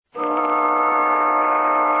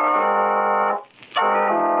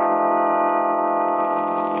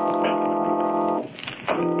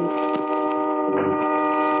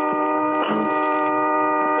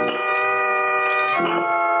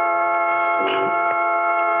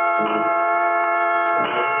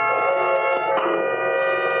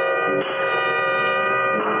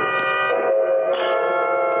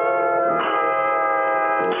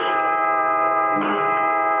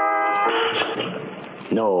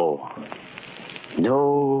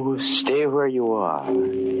No, stay where you are.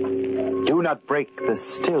 Do not break the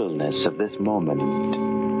stillness of this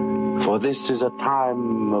moment, for this is a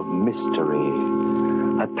time of mystery,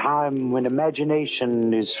 a time when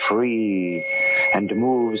imagination is free and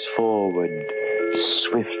moves forward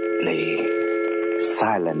swiftly,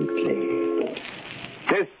 silently.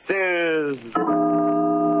 This is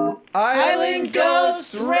Island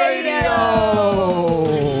Ghost Radio!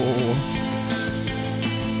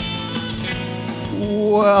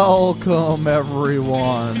 Welcome,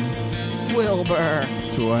 everyone, Wilbur.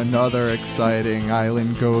 to another exciting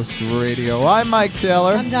Island Ghost Radio. I'm Mike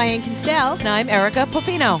Taylor. I'm Diane Kinstel. And I'm Erica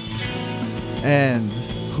Popino. And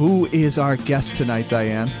who is our guest tonight,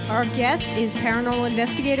 Diane? Our guest is paranormal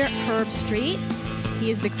investigator Herb Street.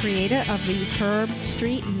 He is the creator of the Herb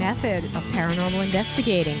Street method of paranormal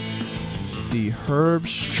investigating. The Herb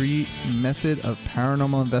Street method of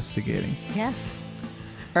paranormal investigating. Yes.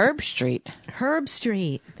 Herb Street. Herb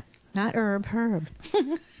Street. Not herb, herb.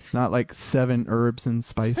 It's not like 7 herbs and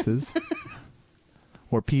spices.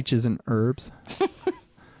 Or peaches and herbs.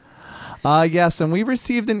 Yes, and we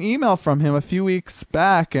received an email from him a few weeks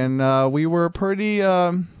back, and we were pretty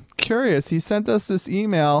curious. He sent us this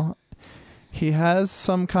email. He has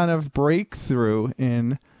some kind of breakthrough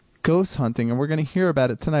in ghost hunting, and we're going to hear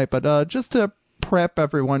about it tonight. But just to prep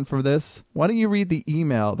everyone for this, why don't you read the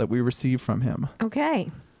email that we received from him? Okay.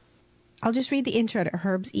 I'll just read the intro to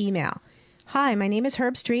Herb's email. Hi, my name is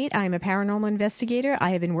Herb Street. I am a paranormal investigator.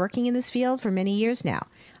 I have been working in this field for many years now.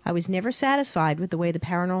 I was never satisfied with the way the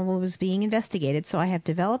paranormal was being investigated, so I have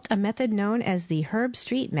developed a method known as the Herb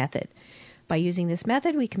Street method. By using this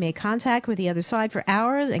method, we can make contact with the other side for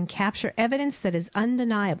hours and capture evidence that is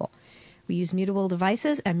undeniable. We use mutable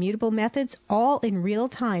devices and mutable methods all in real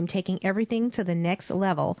time, taking everything to the next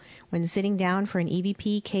level when sitting down for an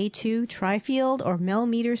EVP K2 tri-field or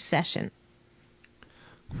millimeter session.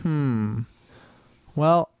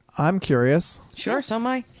 Well, I'm curious. Sure, so am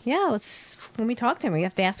I. Yeah, when we talk to him, we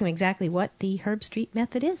have to ask him exactly what the Herb Street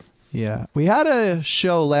method is. Yeah, we had a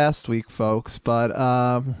show last week, folks,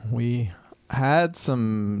 but we had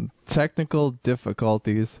some technical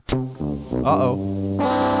difficulties. Uh-oh.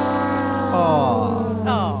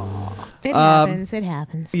 Oh. It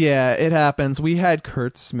happens. Yeah, it happens. We had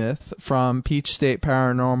Kurt Smith from Peach State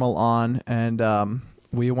Paranormal on, and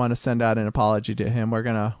we want to send out an apology to him. We're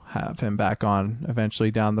going to have him back on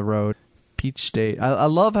eventually down the road. Peach State. I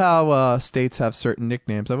love how states have certain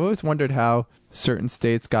nicknames. I've always wondered how certain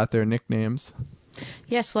states got their nicknames.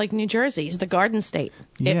 Yes, like New Jersey's the Garden State.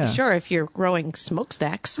 Yeah. Sure, if you're growing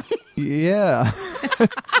smokestacks. Yeah.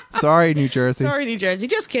 Sorry, New Jersey. Sorry, New Jersey.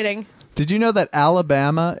 Just kidding. Did you know that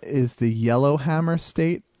Alabama is the Yellowhammer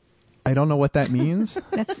State? I don't know what that means.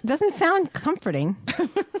 That doesn't sound comforting.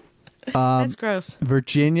 That's gross.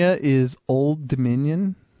 Virginia is Old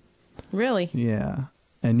Dominion. Really? Yeah.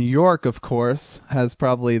 And New York, of course, has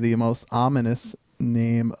probably the most ominous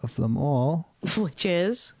name of them all. Which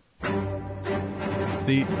is?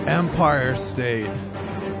 The Empire State.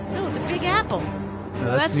 No, the Big Apple.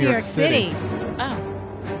 No, That's New York City. Oh.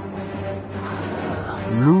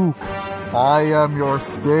 Luke, I am your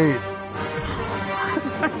state.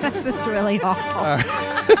 This is really awful.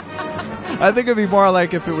 I think it'd be more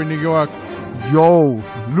like if it were New York. Yo,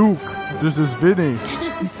 Luke, this is Vinny.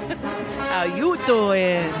 How you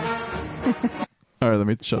doing? All right, let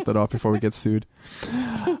me shut that off before we get sued.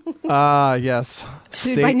 Yes.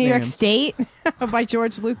 Sued State by New York names. State or by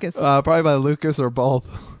George Lucas? Probably by Lucas or both.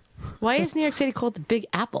 Why is New York City called the Big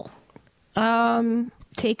Apple?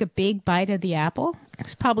 Take a big bite of the apple.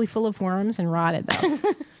 It's probably full of worms and rotted, though.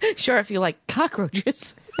 Sure, if you like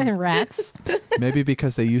cockroaches. And rats. Maybe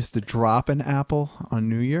because they used to drop an apple on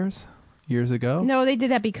New Year's years ago? No, they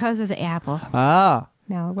did that because of the apple. Ah.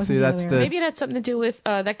 No, it wasn't. See, the that's other the- way Maybe it had something to do with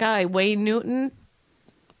that guy, Wayne Newton,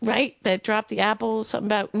 right? That dropped the apple, something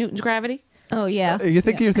about Newton's gravity? around. Oh, yeah. You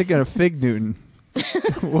think you're thinking of Fig Newton.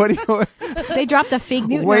 What do you... They dropped a fig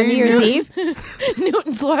Newton Wayne on New Year's Newton. Eve?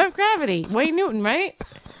 Newton's law of gravity. Wayne Newton, right?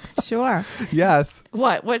 Sure. Yes.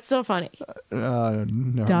 What? What's so funny? No.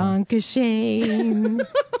 Dankeschön.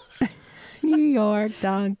 New York,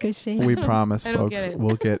 Dankeschön. We promise, I don't folks, get it.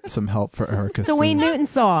 we'll get some help for Erica The Wayne soon. Newton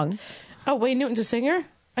song. Oh, Wayne Newton's a singer?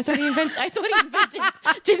 I thought he invented.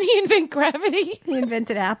 Didn't he invent gravity? He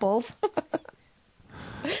invented apples.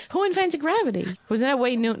 Who invented gravity? Wasn't that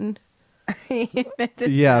Wayne Newton? He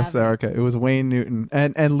invented Yes, gravity. Erica. It was Wayne Newton.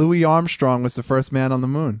 And Louis Armstrong was the first man on the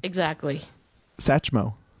moon. Exactly.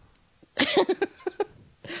 Satchmo.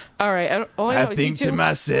 All right. All I know is you two.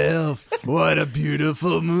 myself, what a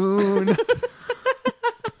beautiful moon.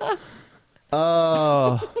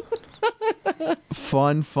 Oh.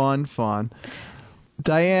 Fun.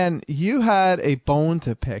 Diane, you had a bone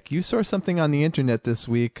to pick. You saw something on the internet this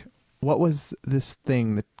week. What was this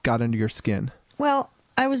thing that got under your skin? Well,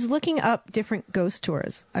 I was looking up different ghost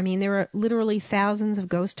tours. I mean, there are literally thousands of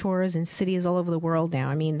ghost tours in cities all over the world now.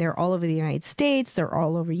 I mean, they're all over the United States. They're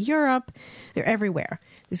all over Europe. They're everywhere.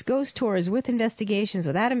 There's ghost tours with investigations,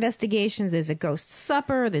 without investigations. There's a ghost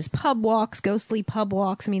supper. There's pub walks, ghostly pub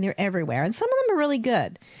walks. I mean, they're everywhere. And some of them are really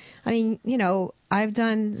good. I mean, you know, I've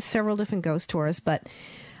done several different ghost tours, but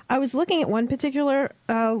I was looking at one particular,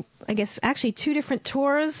 I guess actually two different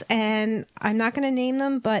tours, and I'm not going to name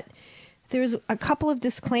them, but there's a couple of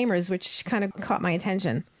disclaimers which kind of caught my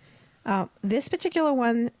attention. This particular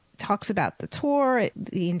one talks about the tour,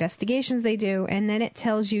 the investigations they do, and then it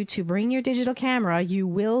tells you to bring your digital camera. You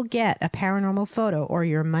will get a paranormal photo or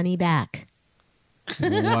your money back.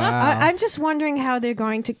 Wow. I'm just wondering how they're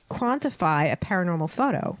going to quantify a paranormal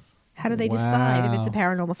photo. How do they decide if it's a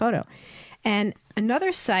paranormal photo? And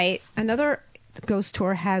another site, another ghost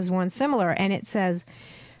tour has one similar, and it says,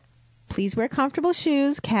 please wear comfortable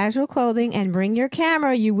shoes, casual clothing, and bring your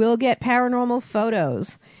camera. You will get paranormal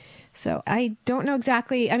photos. So I don't know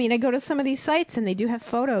exactly. I mean, I go to some of these sites, and they do have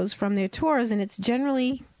photos from their tours, and it's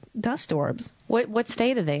generally dust orbs. What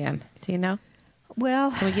state are they in? Do you know?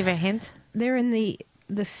 Well, Can we give a hint? they're in the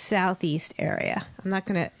southeast area. I'm not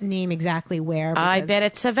going to name exactly where. I because- bet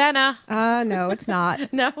it's Savannah. No, it's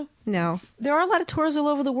not. No. No. There are a lot of tours all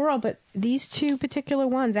over the world, but these two particular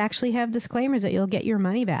ones actually have disclaimers that you'll get your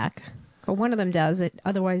money back. Or one of them does it.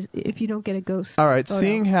 Otherwise, if you don't get a ghost All right, photo.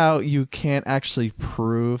 seeing how you can't actually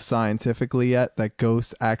prove scientifically yet that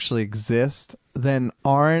ghosts actually exist, then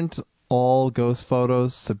aren't all ghost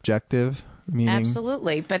photos subjective? Meaning,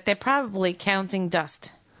 Absolutely. But they're probably counting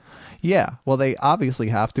dust. Yeah, well, they obviously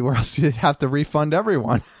have to, or else you'd have to refund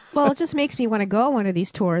everyone. Well, it just makes me want to go on one of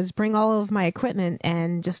these tours, bring all of my equipment,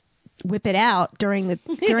 and just whip it out during the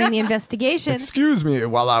investigation, Excuse me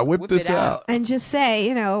while I whip this it out. out. and just say,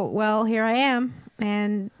 you know, well, here I am.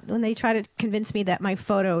 And when they try to convince me that my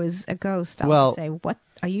photo is a ghost, I'll Well- say, what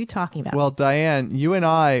are you talking about? Well, Diane, you and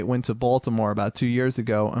I went to Baltimore about 2 years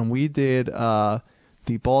ago, and we did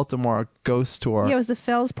the Baltimore ghost tour. yeah, it was the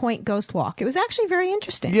Fells Point Ghost Walk. It was actually very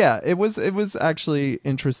interesting. Yeah, it was actually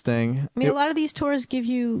interesting. I mean, It- a lot of these tours give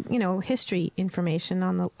you, you know, history information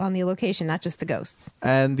on the location, not just the ghosts.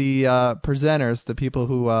 And the presenters, the people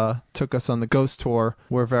who took us on the ghost tour,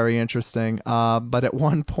 were very interesting. But at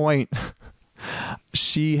one point,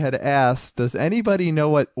 she had asked, does anybody know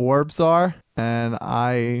what orbs are? And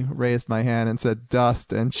I raised my hand and said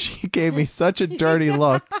dust, and she gave me such a dirty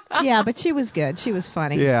look. Yeah, but she was good. She was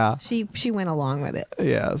funny. Yeah. She went along with it.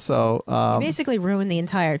 Yeah, so Basically ruined the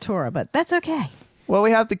entire tour, but that's okay. well,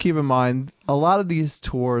 we have to keep in mind a lot of these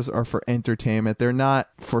tours are for entertainment. They're not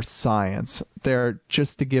for science. They're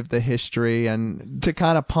just to give the history and to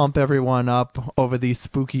kind of pump everyone up over the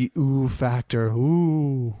spooky ooh factor.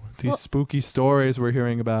 Ooh, these spooky stories we're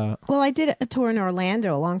hearing about. Well, I did a tour in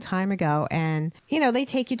Orlando a long time ago, and, you know, they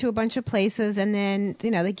take you to a bunch of places, and then,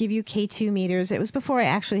 you know, they give you K2 meters. It was before I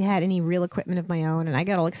actually had any real equipment of my own, and I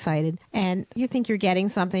got all excited. And you think you're getting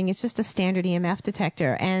something. It's just a standard EMF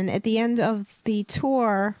detector. And at the end of the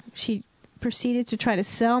tour, she proceeded to try to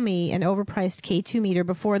sell me an overpriced K2 meter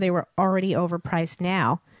before they were already overpriced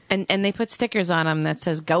now. And they put stickers on them that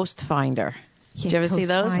says Ghost Finder. Did you ever see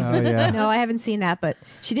those? Oh, yeah. No, I haven't seen that, but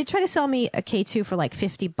she did try to sell me a K2 for like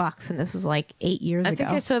 $50, and this was like 8 years I ago. think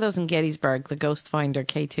I saw those in Gettysburg, the Ghost Finder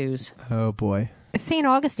K2s. Oh, boy. St.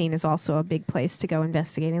 Augustine is also a big place to go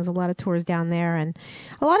investigating. There's a lot of tours down there, and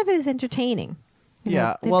a lot of it is entertaining. You know,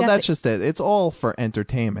 Yeah, they've well, got that's just it. It's all for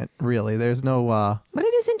entertainment, really. There's no... But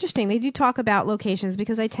it is interesting. They do talk about locations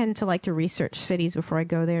because I tend to like to research cities before I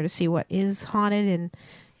go there to see what is haunted, and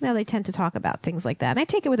you know, they tend to talk about things like that. And I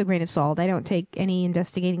take it with a grain of salt. I don't take any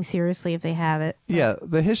investigating seriously if they have it. Yeah,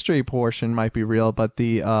 the history portion might be real, but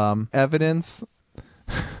the evidence,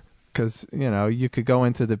 because, you know, you could go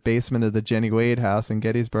into the basement of the Jenny Wade house in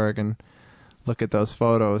Gettysburg and look at those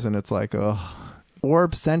photos, and it's like, oh,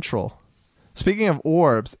 Orb Central. Speaking of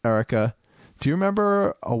orbs, Erica, do you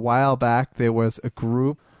remember a while back there was a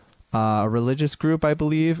group, a religious group, I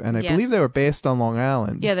believe, and I Yes. believe they were based on Long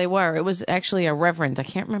Island. Yeah, they were. It was actually a reverend. I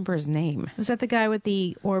can't remember his name. Was that the guy with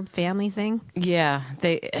the orb family thing? Yeah,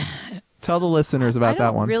 they. Tell the listeners I about don't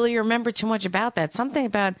that one. really remember too much about that. Something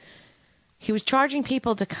about he was charging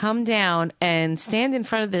people to come down and stand in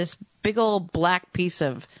front of this big old black piece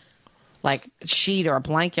of like sheet or a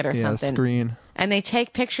blanket or Yeah, something. screen. And they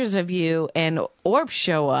take pictures of you, and orbs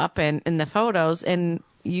show up and in the photos, and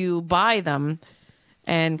you buy them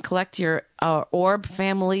and collect your orb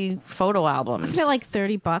family photo albums. Isn't it like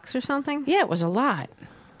 $30 or something? Yeah, it was a lot.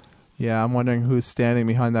 Yeah, I'm wondering who's standing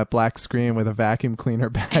behind that black screen with a vacuum cleaner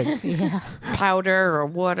bag. Yeah. Powder or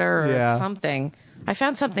water or Yeah. something. I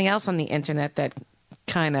found something else on the internet that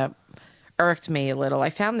kind of irked me a little. I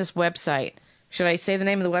found this website. Should I say the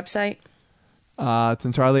name of the website? It's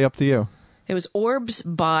entirely up to you. It was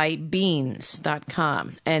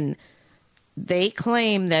orbsbybeans.com, and they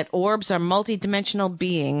claim that orbs are multidimensional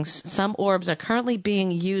beings. Some orbs are currently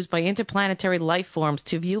being used by interplanetary life forms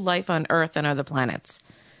to view life on Earth and other planets.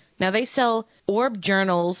 Now, they sell orb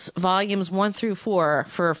journals, volumes 1 through 4,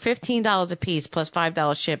 for $15 a piece plus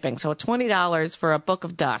 $5 shipping, so $20 for a book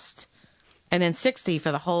of dust, and then $60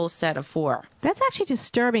 for the whole set of 4. That's actually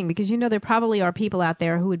disturbing because you know there probably are people out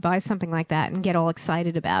there who would buy something like that and get all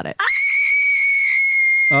excited about it.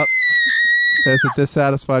 Oh, there's a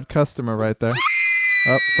dissatisfied customer right there.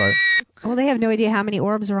 Oh, sorry. Well, they have no idea how many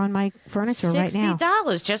orbs are on my furniture right now.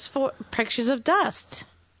 $60 just for pictures of dust.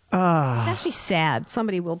 It's actually sad.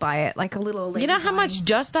 Somebody will buy it, like a little lady. You know how much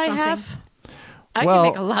dust I something. have? I Well,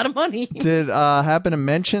 can make a lot of money. Did happen to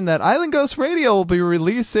mention that Island Ghost Radio will be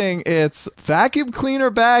releasing its vacuum cleaner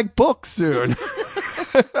bag book soon.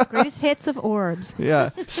 Greatest hits of orbs. Yeah.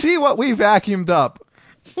 See what we vacuumed up.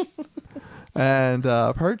 And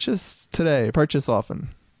purchase today. Purchase often.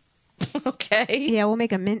 Okay. Yeah, we'll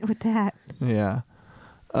make a mint with that. Yeah.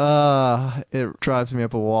 It drives me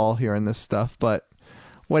up a wall hearing this stuff, but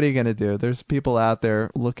what are you going to do? There's people out there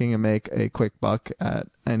looking to make a quick buck at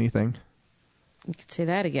anything. You could say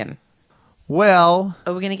that again. Well,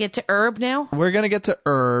 Are we going to get to herb now? we're going to get to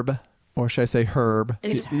herb, or should I say herb?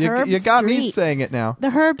 It's You Herb got me Street. saying it now. The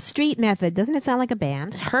Herb Street method. Doesn't it sound like a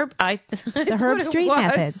band? Herb, the Herb Street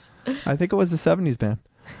method. I think it was the 70s band.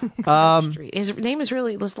 Street. His name is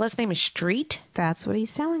really, his last name is Street? That's what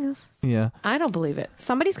he's telling us. Yeah. I don't believe it.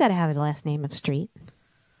 Somebody's got to have his last name of Street.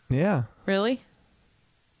 Yeah. Really?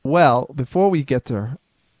 Well, before we get to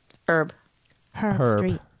Herb. Herb.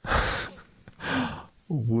 Street.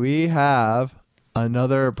 we have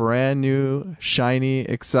another brand new, shiny,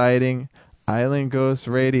 exciting Island Ghost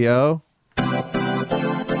Radio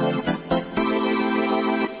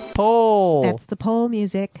poll. That's the poll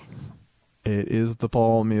music. It is the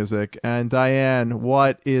poll music. And Diane,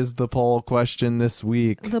 what is the poll question this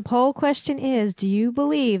week? The poll question is, do you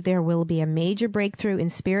believe there will be a major breakthrough in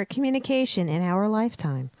spirit communication in our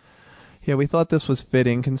lifetime? Yeah, we thought this was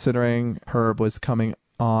fitting considering Herb was coming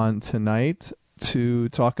on tonight to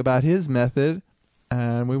talk about his method.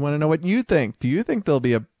 And we want to know what you think. Do you think there'll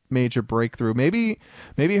be a major breakthrough? Maybe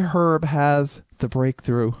Herb has the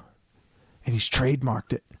breakthrough and he's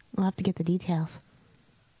trademarked it. We'll have to get the details.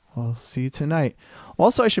 We'll see you tonight.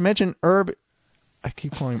 Also, I should mention Herb. I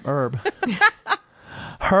keep calling him Herb.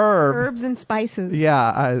 Herb. Herbs and spices. Yeah,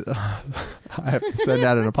 I have to send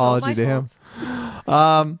out an apology to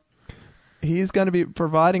him. He's going to be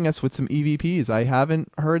providing us with some EVPs. I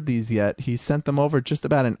haven't heard these yet. He sent them over just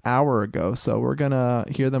about an hour ago, so we're going to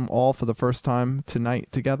hear them all for the first time tonight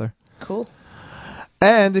together. Cool.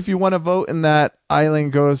 And if you want to vote in that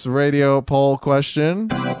Island Ghost Radio poll question,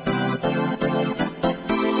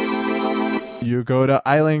 you go to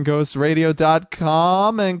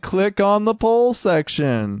islandghostradio.com and click on the poll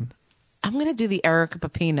section. I'm going to do the Eric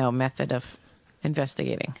Pepino method of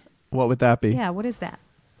investigating. What would that be? Yeah, what is that?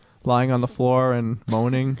 Lying on the floor and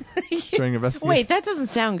moaning during investigation? Wait, that doesn't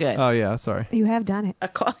sound good. Oh, yeah, sorry. You have done it.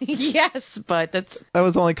 Yes, but that's That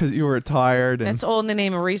was only because you were tired. And, that's all in the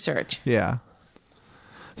name of research. yeah.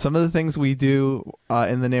 Some of the things we do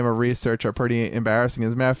in the name of research are pretty embarrassing.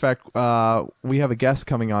 As a matter of fact, we have a guest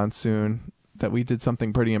coming on soon that we did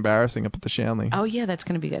something pretty embarrassing up at the Shanley. Oh, yeah, that's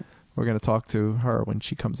going to be good. We're going to talk to her when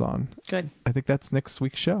she comes on. Good. I think that's next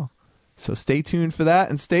week's show. So stay tuned for that,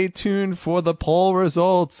 and stay tuned for the poll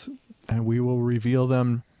results, and we will reveal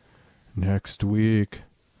them next week.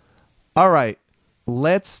 All right,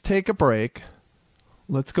 let's take a break.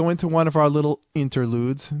 Let's go into one of our little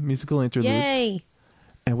interludes, musical interludes. Yay.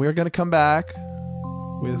 And we're going to come back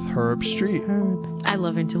with Herb Street. Herb. I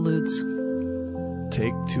love interludes.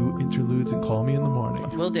 Take 2 interludes and call me in the morning.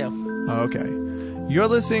 Will do. Okay. You're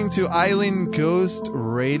listening to Island Ghost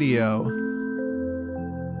Radio.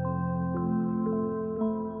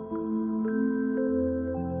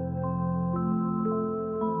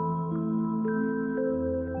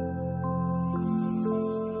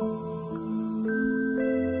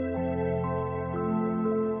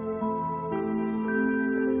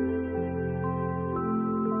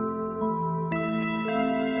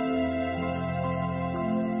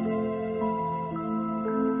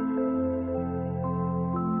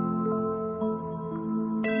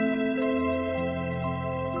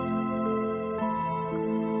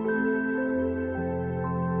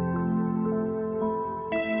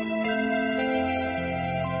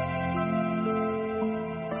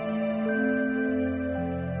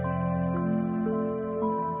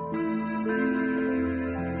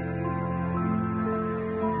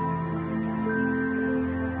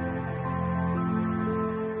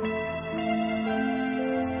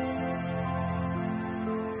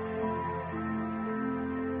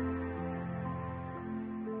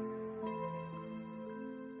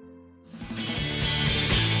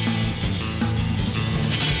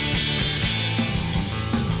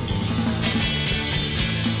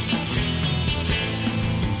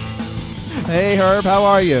 Hey, Herb, how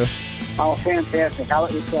are you? Oh, fantastic. How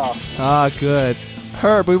about yourself? Good.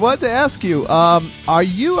 Herb, we wanted to ask you, are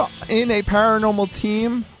you in a paranormal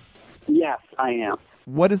team? Yes, I am.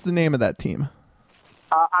 What is the name of that team?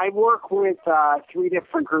 I work with 3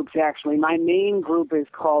 different groups, actually. My main group is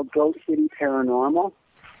called Ghost City Paranormal.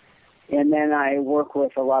 And then I work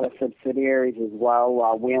with a lot of subsidiaries as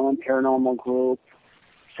well, Whalen Paranormal Group,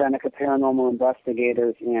 Seneca Paranormal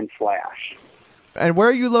Investigators, and Flash. And where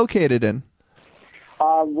are you located in?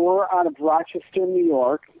 We're out of Rochester, New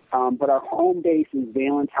York, but our home base is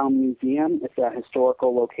Valentown Museum. It's a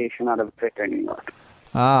historical location out of Victor, New York.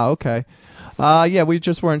 Okay. Yeah, we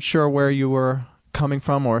just weren't sure where you were coming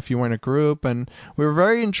from or if you were in a group, and we were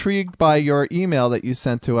very intrigued by your email that you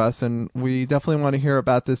sent to us, and we definitely want to hear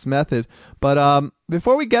about this method. But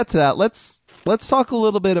before we get to that, let's talk a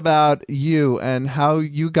little bit about you and how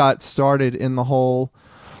you got started in the whole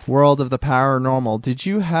world of the paranormal. Did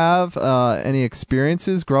you have any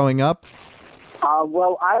experiences growing up?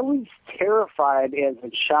 Well, I was terrified as a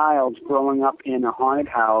child growing up in a haunted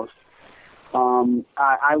house.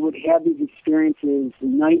 I would have these experiences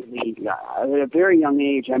nightly at a very young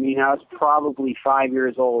age. I mean, I was probably 5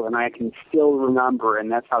 years old, and I can still remember,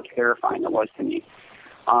 and that's how terrifying it was to me.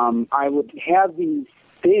 I would have these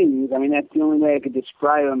things. I mean, that's the only way I could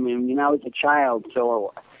describe them. I mean, I was a child,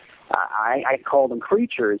 so I called them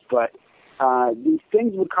creatures, but these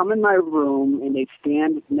things would come in my room, and they'd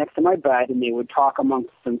stand next to my bed, and they would talk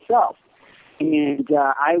amongst themselves. And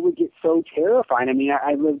I would get so terrified. I mean,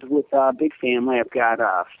 I lived with a big family. I've got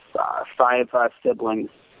 5 siblings,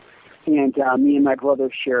 and me and my brother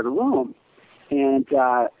shared a room. And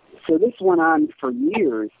so this went on for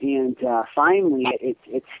years, and finally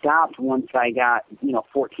it stopped once I got,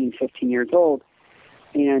 14, 15 years old.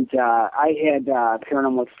 And I had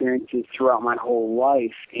paranormal experiences throughout my whole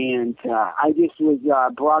life, and I just was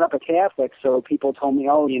brought up a Catholic, so people told me,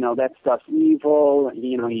 that stuff's evil,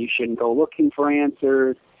 you shouldn't go looking for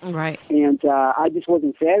answers. Right. And I just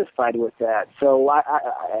wasn't satisfied with that. So I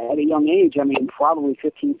at a young age, I mean, probably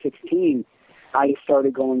 15, 16, I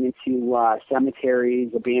started going into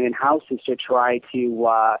cemeteries, abandoned houses to try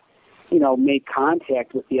to make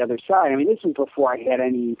contact with the other side. I mean, this was before I had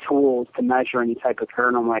any tools to measure any type of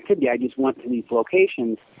paranormal activity. I just went to these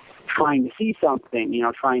locations trying to see something,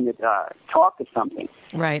 trying to talk to something.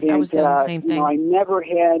 Right. And, I was doing the same thing. I never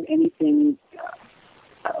had anything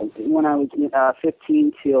when I was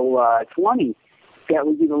 15 till 20 that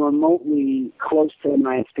was even remotely close to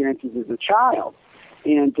my experiences as a child.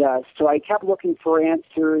 And so I kept looking for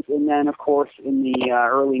answers, and then, of course, in the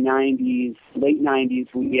early 90s, late 90s,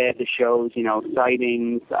 we had the shows,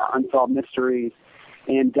 Sightings, Unsolved Mysteries,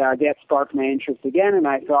 and that sparked my interest again, and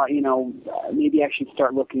I thought, maybe I should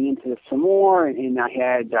start looking into this some more, and I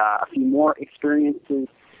had a few more experiences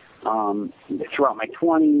throughout my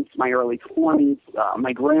 20s, my early 20s.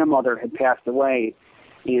 My grandmother had passed away,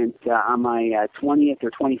 and on my 20th or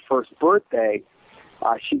 21st birthday,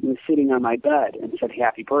 she was sitting on my bed and said,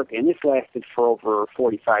 "Happy birthday." And this lasted for over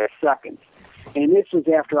 45 seconds. And this was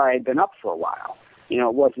after I had been up for a while. It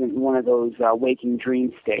wasn't one of those waking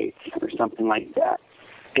dream states or something like that.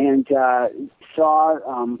 And saw,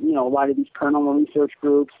 a lot of these paranormal research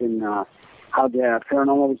groups and how the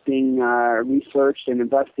paranormal was being researched and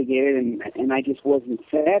investigated, and I just wasn't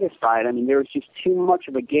satisfied. I mean, there was just too much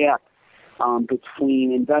of a gap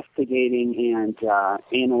between investigating and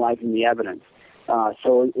analyzing the evidence.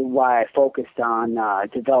 So why I focused on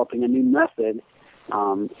developing a new method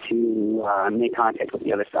to make contact with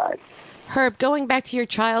the other side. Herb, going back to your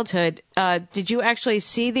childhood, did you actually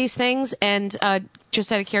see these things? And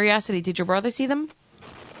just out of curiosity, did your brother see them?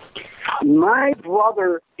 My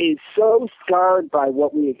brother is so scarred by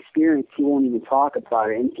what we experienced, he won't even talk about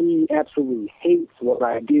it. And he absolutely hates what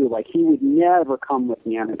I do. Like, he would never come with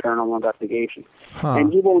me on a paranormal investigation. Huh.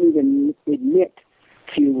 And he won't even admit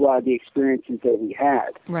to the experiences that we had.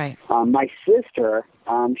 Right. My sister,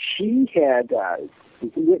 she had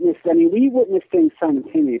witnessed, we witnessed things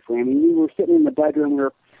simultaneously. I mean, we were sitting in the bedroom, we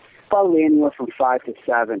were probably anywhere from 5 to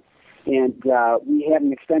 7, and we had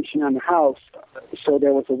an extension on the house, so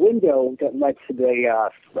there was a window that led to the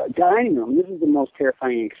dining room. This is the most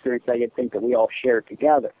terrifying experience I could think that we all shared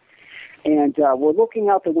together. And we're looking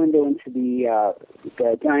out the window into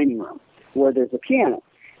the dining room, where there's a piano.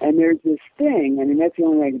 And there's this thing, I mean, that's the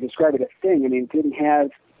only way I can describe it, a thing. I mean, it didn't have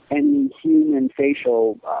any human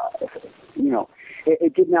facial,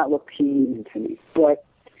 it did not look human to me.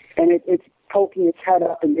 And it's poking its head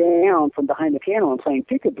up and down from behind the piano and playing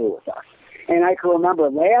peekaboo with us. And I can remember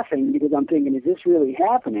laughing because I'm thinking, is this really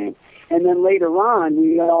happening? And then later on,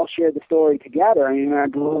 we all shared the story together. I mean, my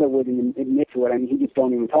brother wouldn't admit to it. I mean, he just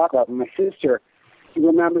don't even talk about it. My sister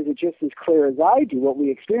remembers it just as clear as I do, what we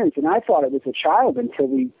experienced. And I thought it was a child until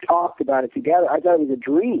we talked about it together. I thought it was a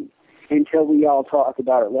dream until we all talked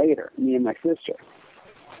about it later, me and my sister.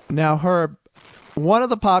 Now, Herb, one of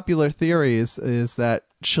the popular theories is that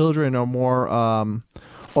children are more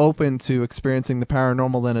open to experiencing the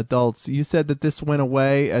paranormal than adults. You said that this went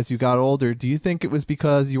away as you got older. Do you think it was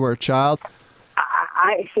because you were a child?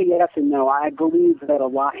 I say yes and no. I believe that a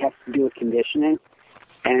lot has to do with conditioning,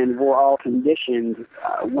 and we're all conditioned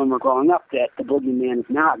when we're growing up that the boogeyman is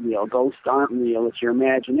not real. Ghosts aren't real. It's your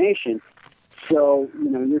imagination. So,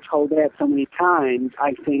 you're told that so many times,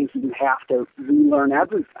 I think you have to relearn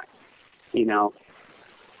everything,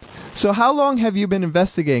 So how long have you been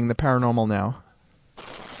investigating the paranormal now?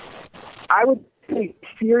 I would say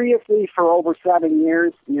seriously for over 7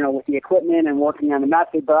 years, with the equipment and working on the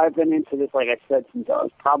method, but I've been into this, like I said, since I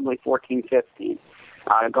was probably 14, 15,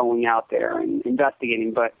 going out there and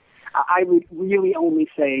investigating. But I would really only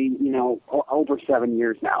say, over 7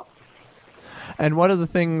 years now. And one of the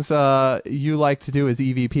things you like to do is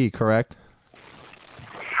EVP, correct?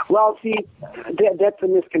 Well, see, that's a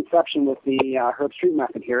misconception with the Herb Street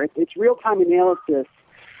method here. It's real-time analysis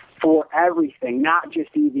for everything, not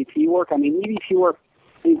just EVP work. I mean, EVP work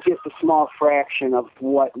is just a small fraction of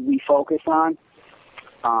what we focus on.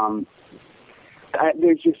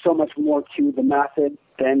 There's just so much more to the method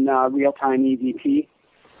than real-time EVP.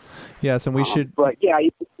 Yes, and we should... But, yeah...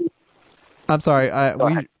 I'm sorry.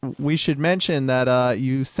 We should mention that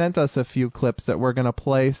you sent us a few clips that we're going to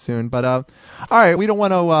play soon. But, all right, we don't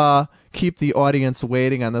want to keep the audience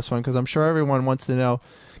waiting on this one because I'm sure everyone wants to know.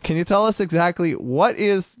 Can you tell us exactly what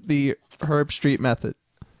is the Herb Street method?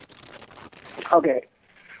 Okay.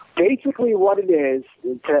 Basically what it is,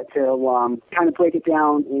 to kind of break it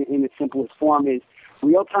down in its simplest form, is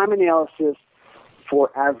real-time analysis for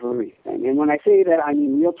everything. And when I say that, I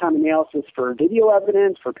mean real-time analysis for video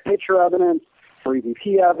evidence, for picture evidence, for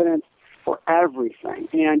EVP evidence, for everything.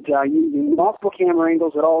 And using multiple camera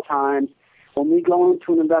angles at all times. When we go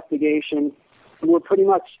into an investigation, we're pretty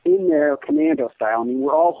much in there commando style. I mean,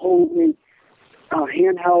 we're all holding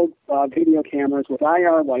handheld video cameras with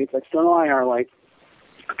IR lights, external IR lights,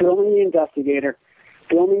 filming the investigator,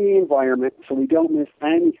 filming the environment so we don't miss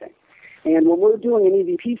anything. And when we're doing an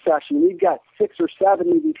EVP session, we've got 6 or 7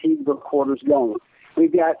 EVP recorders going.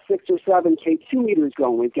 We've got 6 or 7 K2 meters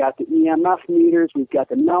going. We've got the EMF meters. We've got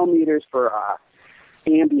the Mel meters for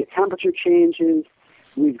ambient temperature changes.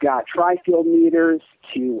 We've got tri-field meters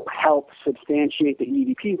to help substantiate the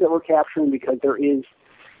EVPs that we're capturing because there is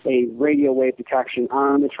a radio wave detection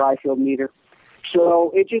on the tri-field meter.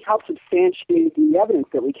 So it just helps substantiate the evidence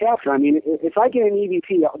that we capture. I mean, if I get an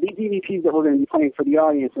EVP, these EVPs that we're going to be playing for the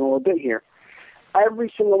audience in a little bit here,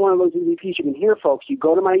 every single one of those EVPs you can hear, folks, you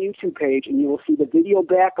go to my YouTube page and you will see the video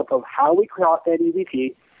backup of how we caught that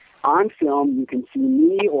EVP on film. You can see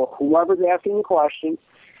me or whoever's asking the question.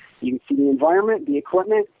 You can see the environment, the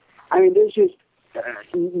equipment. I mean, there's just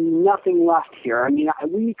nothing left here. I mean,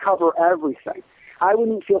 we cover everything. I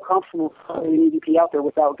wouldn't feel comfortable putting an EVP out there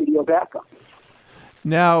without video backup.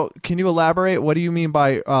 Now, can you elaborate? What do you mean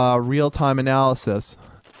by real-time analysis?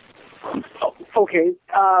 Okay.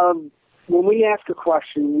 When we ask a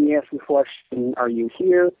question, are you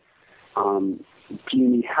here? Do you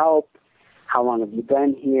need help? How long have you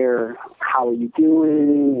been here? How are you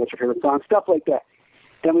doing? What's your favorite song? Stuff like that.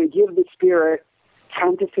 Then we give the spirit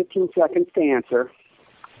 10 to 15 seconds to answer.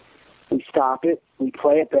 We stop it. We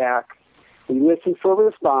play it back. We listen for a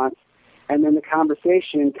response. And then the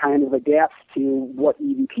conversation kind of adapts to what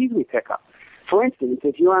EVPs we pick up. For instance,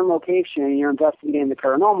 if you're on location and you're investigating the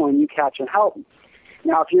paranormal and you catch a help,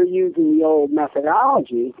 now if you're using the old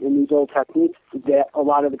methodology and these old techniques that a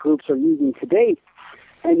lot of the groups are using to date,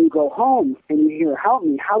 and you go home and you hear help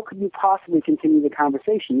me, how could you possibly continue the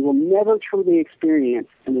conversation? You will never truly experience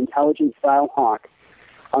an intelligent style haunt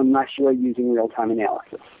unless you are using real-time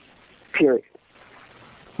analysis. Period.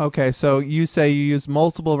 Okay, so you say you use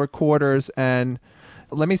multiple recorders, and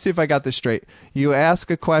let me see if I got this straight. You ask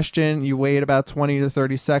a question, you wait about 20 to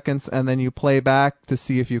 30 seconds, and then you play back to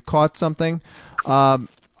see if you caught something. Do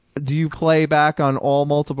you play back on all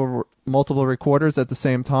multiple recorders at the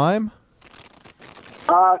same time?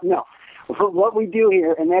 No. What we do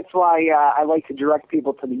here, and that's why I like to direct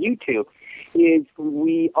people to the YouTube, is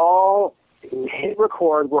we all hit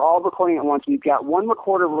record. We're all recording at once. We've got one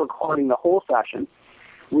recorder recording the whole session.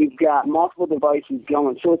 We've got multiple devices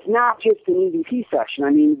going. So it's not just an EVP session.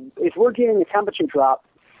 I mean, if we're getting a temperature drop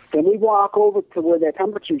Then we walk over to where that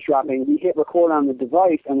temperature is dropping. We hit record on the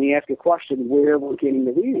device, and we ask a question where we're getting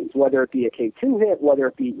the readings, whether it be a K2 hit, whether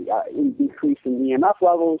it be increase in EMF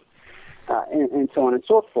levels, and so on and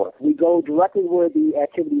so forth. We go directly where the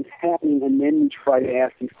activity is happening, and then we try to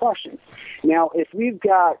ask these questions. Now, if we've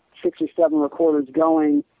got 6 or 7 recorders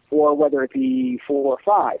going, or whether it be 4 or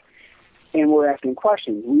 5, and we're asking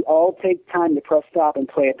questions, we all take time to press stop and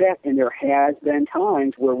play it back, and there has been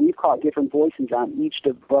times where we've caught different voices on each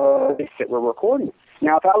device that we're recording.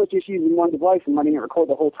 Now, if I was just using one device and letting it record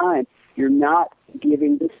the whole time, you're not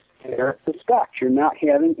giving the respect. You're not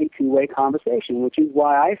having a two-way conversation, which is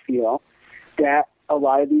why I feel that a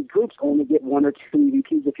lot of these groups only get 1 or 2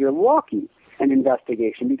 EVPs if you're lucky an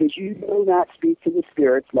investigation, because you do not speak to the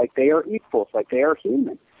spirits like they are equals, like they are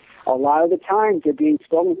human. A lot of the times they're being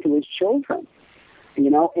spoken to as children,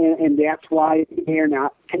 and that's why they are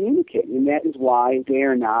not communicating, and that is why they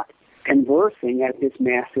are not conversing at this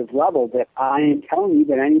massive level that I am telling you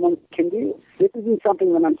that anyone can do. This isn't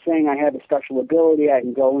something that I'm saying I have a special ability, I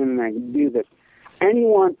can go in and I can do this.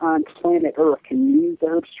 Anyone on planet Earth can use the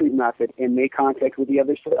Herb Street method and make contact with the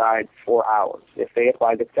other side for hours if they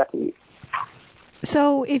apply the technique.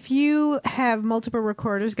 So if you have multiple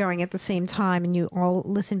recorders going at the same time and you all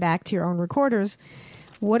listen back to your own recorders,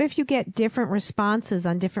 what if you get different responses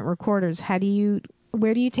on different recorders?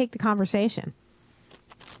 Where do you take the conversation?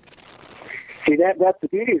 See, that's the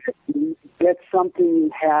beauty. That's something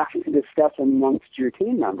you have to discuss amongst your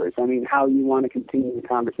team members. I mean, how you want to continue the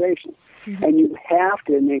conversation. Mm-hmm. And you have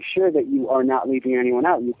to make sure that you are not leaving anyone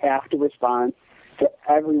out. You have to respond to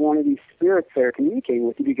every one of these spirits that are communicating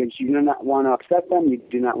with you, because you do not want to upset them. You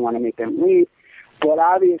do not want to make them leave. But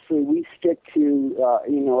obviously, we stick to,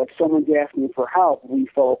 if someone's asking for help, we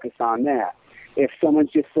focus on that. If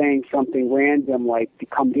someone's just saying something random like,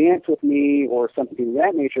 come dance with me or something of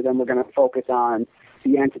that nature, then we're going to focus on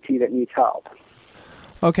the entity that needs help.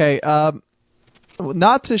 Okay.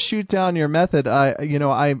 Not to shoot down your method,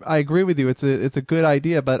 I agree with you. It's a good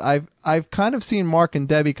idea, but I've kind of seen Mark and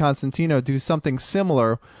Debbie Constantino do something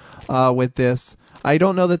similar with this. I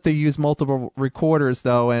don't know that they use multiple recorders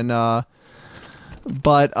though, and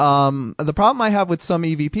but the problem I have with some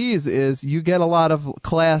EVPs is you get a lot of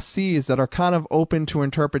Class Cs that are kind of open to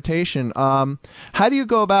interpretation. How do you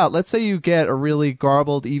go about? Let's say you get a really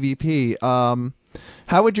garbled EVP.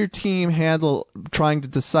 How would your team handle trying to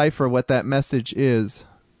decipher what that message is?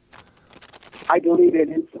 I delete it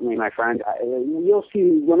instantly, my friend. You'll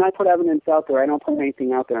see, when I put evidence out there, I don't put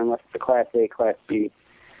anything out there unless it's a Class A, Class B.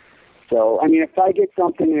 So, I mean, if I get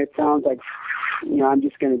something that sounds like, I'm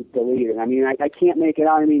just going to delete it. I mean, I can't make it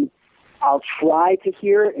out. I mean, I'll try to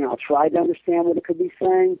hear it, and I'll try to understand what it could be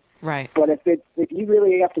saying. Right. But if you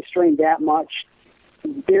really have to strain that much,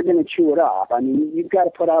 they're going to chew it up. I mean, you've got to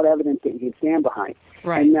put out evidence that you can stand behind.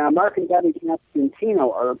 Right. And Mark and Debbie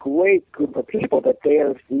Constantino are a great group of people, but they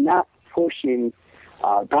are not pushing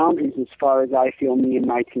boundaries as far as I feel me and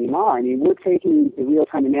my team are. I mean, we're taking the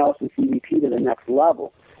real-time analysis EVP to the next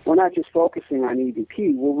level. We're not just focusing on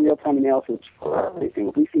EVP. We're real-time analysis for everything.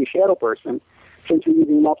 If we see a shadow person, since we're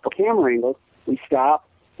using multiple camera angles, we stop,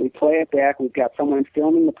 we play it back. We've got someone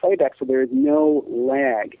filming the playback, so there is no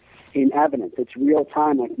lag in evidence. It's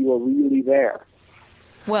real-time, like you are really there.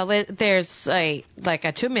 Well, there's like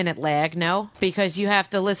a 2-minute lag, no? Because you have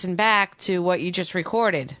to listen back to what you just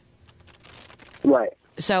recorded. Right.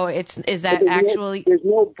 So is that actually... There's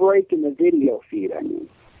no break in the video feed, I mean.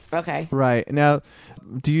 Okay. Right. Now,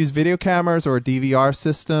 do you use video cameras or a DVR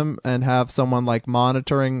system and have someone like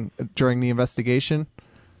monitoring during the investigation?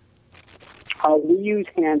 We use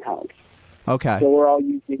handhelds. Okay. So we're all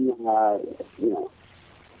using,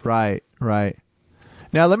 Right.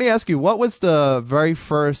 Now, let me ask you, what was the very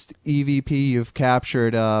first EVP you've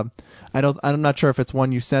captured? I'm not sure if it's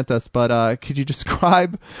one you sent us, but could you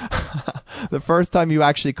describe the first time you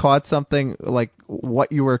actually caught something, like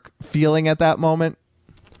what you were feeling at that moment?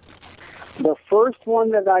 The first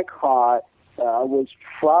one that I caught was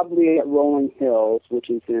probably at Rolling Hills, which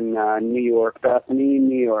is in New York, Bethany,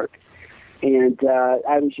 New York. And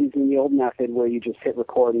I was using the old method where you just hit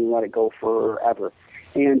record and let it go forever.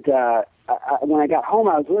 And when I got home,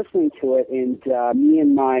 I was listening to it, and me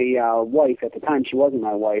and my wife, at the time she wasn't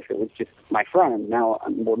my wife, it was just my friend. Now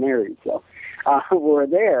we're married, so we're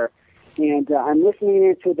there. And I'm listening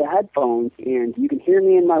into the headphones, and you can hear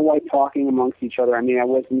me and my wife talking amongst each other. I mean, I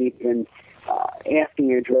wasn't even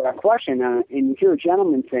asking a direct question. And you hear a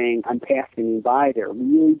gentleman saying, "I'm passing by there."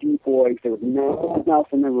 Really deep voice. There was no one else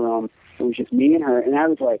in the room. It was just me and her. And I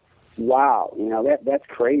was like, wow, that's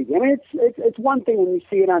crazy. I mean, it's one thing when you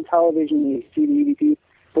see it on television and you see the EVP,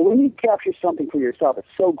 But when you capture something for yourself, it's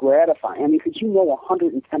so gratifying. I mean, because you know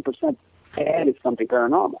 110% that is something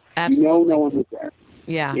paranormal. Absolutely. You know no one was there.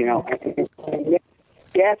 Yeah. You know, and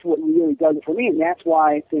that's what really does it for me, and that's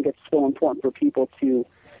why I think it's so important for people to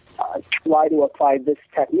try to apply this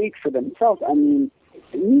technique for themselves. I mean,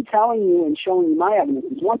 me telling you and showing you my evidence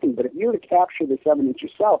is one thing, but if you're to capture this evidence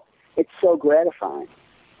yourself, it's so gratifying.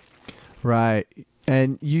 Right.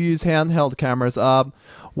 And you use handheld cameras.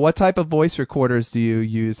 What type of voice recorders do you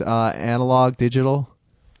use? Analog, digital?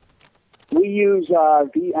 We use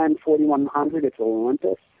VN4100. It's a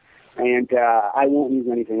Olympus, and I won't use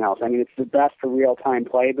anything else. I mean, it's the best for real-time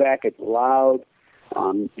playback. It's loud.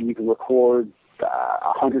 You can record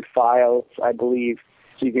 100 files, I believe.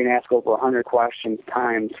 So you can ask over 100 questions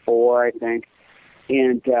times 4, I think.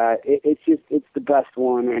 And it's the best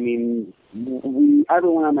one. I mean,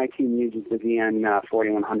 everyone on my team uses the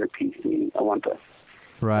VN4100 PC Olympus.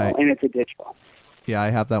 Right. And it's a digital. Yeah,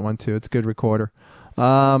 I have that one too. It's a good recorder.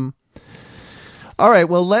 All right.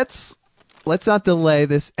 Well, let's not delay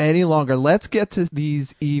this any longer. Let's get to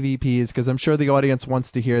these EVPs because I'm sure the audience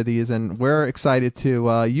wants to hear these, and we're excited too.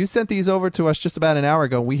 You sent these over to us just about an hour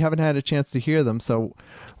ago. We haven't had a chance to hear them, so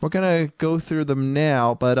we're gonna go through them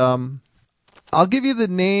now. But I'll give you the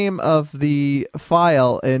name of the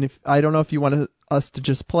file, and if I don't know if you want us to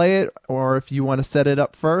just play it or if you want to set it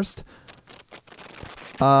up first.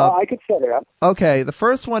 I could set it up. Okay. The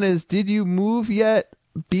first one is, did you move yet?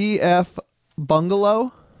 BF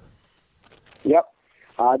Bungalow. Yep.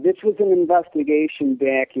 This was an investigation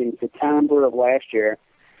back in September of last year,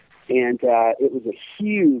 and it was a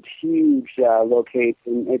huge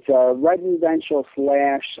location. It's a residential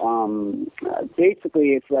slash,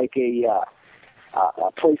 basically it's like a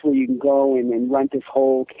place where you can go and rent this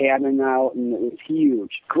whole cabin out, and it was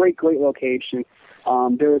huge. Great location.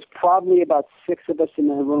 There was probably about 6 of us in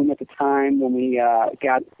the room at the time when we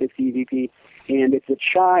got this EVP, and it's a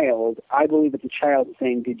child. I believe it's a child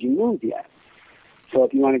saying, "Did you move yet?" So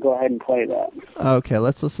if you want to go ahead and play that. Okay,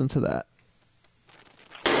 let's listen to that.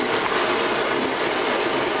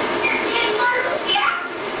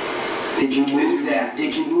 Did you move that?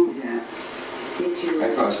 Did you move that? Did you? I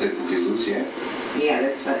thought I said, did you lose yet? Yeah,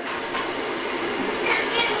 that's right.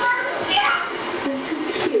 That's so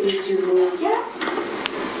cute. Did you move yet?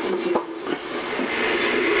 Did you?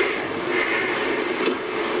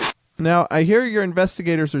 Now, I hear your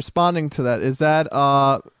investigators responding to that. Is that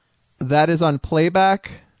that is on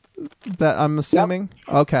playback? That I'm assuming.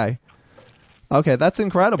 Yep. Okay, that's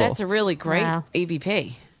incredible. That's a really great Wow.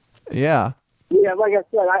 EVP. Yeah. Yeah, like I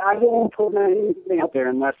said, I won't put anything out there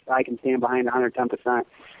unless I can stand behind 110%.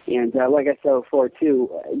 And like I said before, too,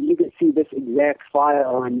 you can see this exact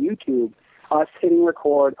file on YouTube, us hitting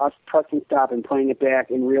record, us pressing stop and playing it back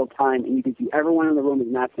in real time, and you can see everyone in the room is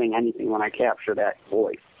not saying anything when I capture that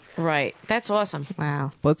voice. Right. That's awesome.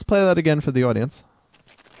 Wow. Let's play that again for the audience.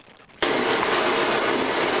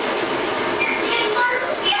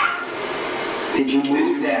 Did you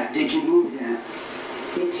move that? Did you move that?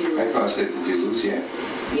 Did you? I thought I said, did you lose yet?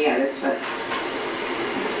 Yeah, that's right.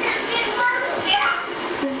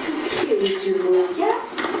 That's so cute. Did you move yet?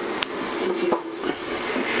 Did you?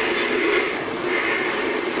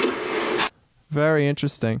 Very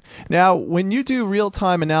interesting. Now, when you do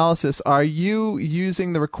real-time analysis, are you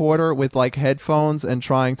using the recorder with like headphones and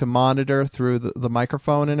trying to monitor through the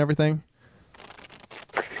microphone and everything?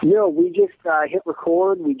 No, we just hit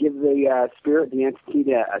record. We give the spirit, the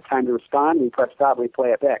entity, time to respond. We press stop. We play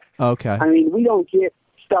it back. Okay. I mean, we don't get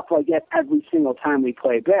stuff like that every single time we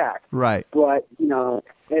play back. Right. But, you know,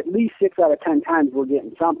 at least 6 out of 10 times we're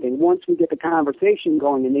getting something. Once we get the conversation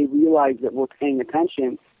going and they realize that we're paying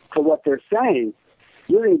attention to what they're saying,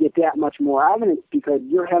 you're going to get that much more evidence because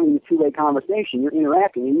you're having a two-way conversation. You're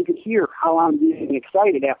interacting, and you can hear how I'm getting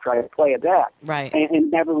excited after I play it back. Right.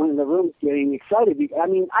 And everyone in the room is getting excited. I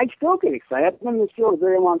mean, I still get excited. I've been in this field a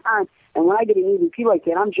very long time, and when I get an EVP like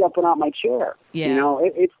that, I'm jumping out my chair. Yeah. You know,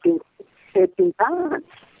 it's intense.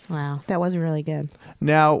 Wow. That was really good.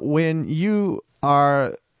 Now, when you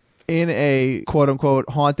are in a quote-unquote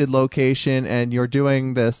haunted location and you're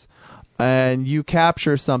doing this and you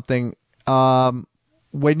capture something,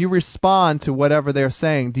 when you respond to whatever they're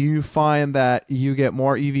saying, do you find that you get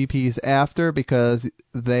more EVPs after because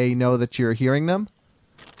they know that you're hearing them?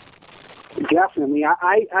 Definitely.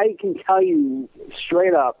 I can tell you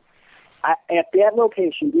straight up, at that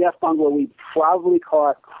location, BF Bungalow, we probably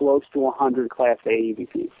caught close to 100 Class A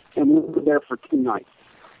EVPs, and we were there for 2 nights.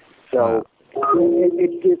 So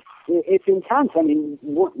it's intense. I mean,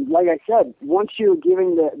 like I said, once you're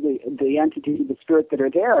giving the entity, the spirit that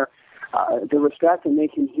are there, the respect, and they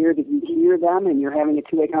can hear that you hear them and you're having a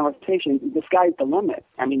two-way conversation, the sky's the limit.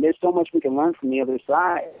 I mean, there's so much we can learn from the other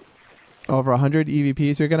side. Over 100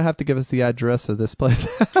 EVPs. You're going to have to give us the address of this place.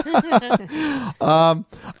 All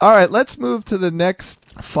right, let's move to the next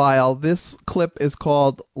file. This clip is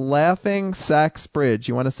called Laughing Sachs Bridge.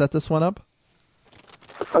 You want to set this one up?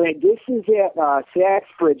 Okay, this is at Sachs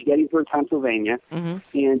Bridge, Gettysburg, Pennsylvania, and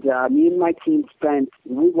me and my team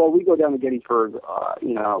we go down to Gettysburg,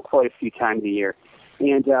 quite a few times a year,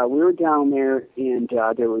 and we were down there, and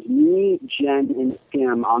there was me, Jen, and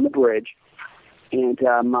Tim on the bridge, and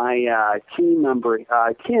my team member,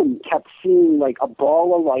 Tim, kept seeing like a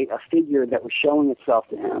ball of light, a figure that was showing itself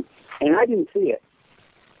to him, and I didn't see it,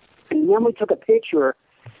 and then we took a picture,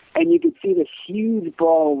 and you could see this huge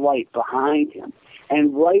ball of light behind him.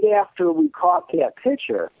 And right after we caught that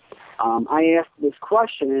picture, I asked this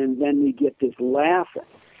question, and then we get this laughing.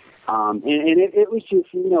 And it was just,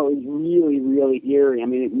 it was really, really eerie. I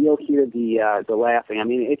mean, you'll hear the laughing. I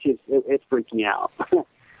mean, it freaked me out.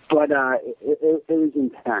 But it was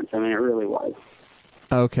intense. I mean, it really was.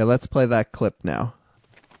 Okay, let's play that clip now.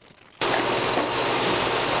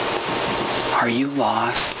 Are you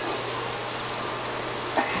lost?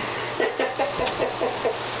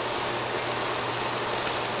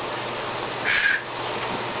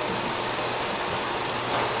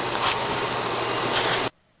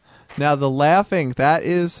 Now, the laughing, that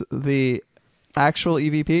is the actual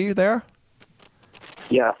EVP there?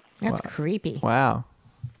 Yeah. That's creepy. Wow.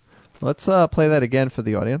 Let's play that again for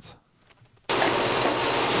the audience.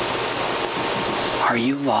 Are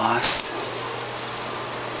you lost?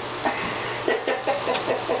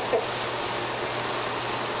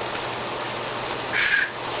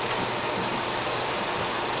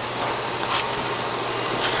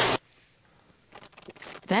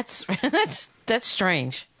 That's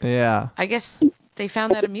strange. Yeah. I guess they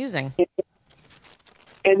found that amusing.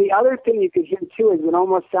 And the other thing you could hear, too, is it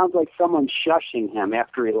almost sounds like someone shushing him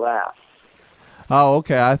after he laughs. Oh,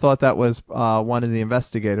 okay. I thought that was one of the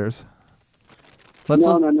investigators.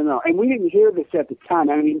 No. And we didn't hear this at the time.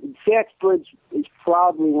 I mean, Sachs Bridge is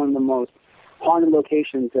probably one of the most haunted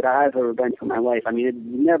locations that I've ever been to in my life. I mean, it's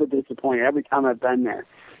never disappointed. Every time I've been there,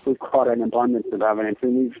 we've caught an abundance of evidence,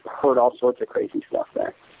 and we've heard all sorts of crazy stuff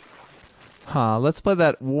there. Let's play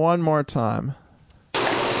that one more time.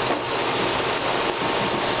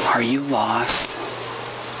 Are you lost?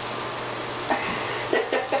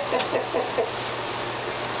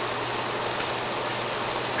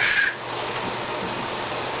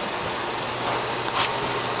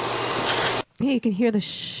 Yeah, you can hear the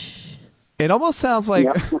shh. It almost sounds like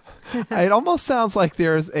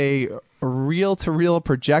there's a reel-to-reel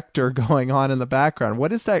projector going on in the background.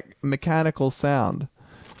 What is that mechanical sound?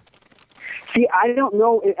 See, I don't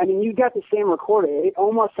know. I mean, you got the same recorder. It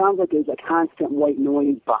almost sounds like there's a constant white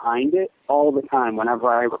noise behind it all the time whenever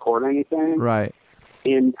I record anything. Right.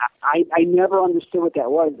 And I never understood what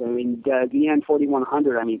that was. I mean, the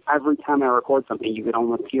N4100, I mean, every time I record something, you could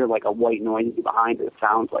almost hear like a white noise behind it. It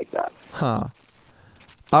sounds like that. Huh.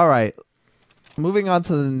 All right. Moving on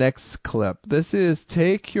to the next clip. This is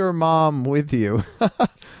Take Your Mom With You.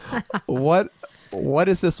 What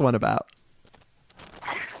is this one about?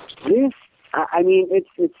 This, I mean, it's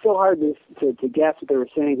so hard to guess what they were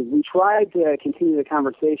saying, because we tried to continue the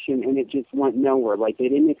conversation and it just went nowhere. Like, they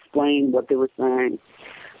didn't explain what they were saying.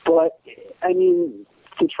 But, I mean,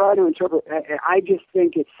 to try to interpret, I just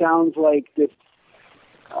think it sounds like this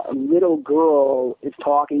little girl is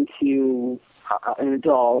talking to an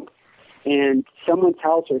adult, and someone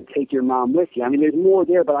tells her, take your mom with you. I mean, there's more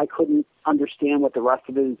there, but I couldn't understand what the rest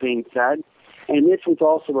of it is being said. And this was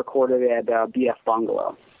also recorded at BF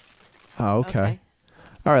Bungalow. Oh, okay.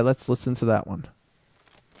 All right, let's listen to that one.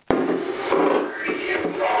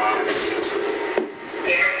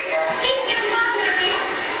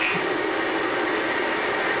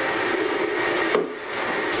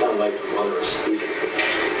 Sound like the mother is speaking.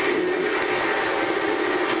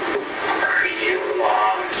 Are you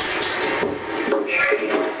lost?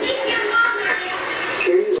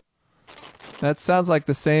 That sounds like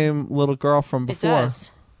the same little girl from before. It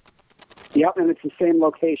does. Yep, and it's the same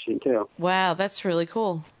location, too. Wow, that's really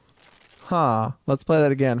cool. Huh. Let's play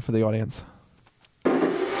that again for the audience. Sound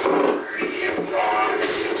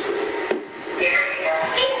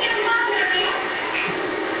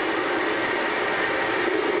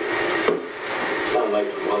like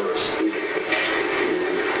the mother is speaking.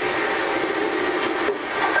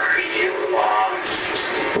 Are you lost?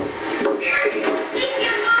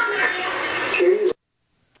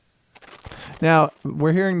 Now,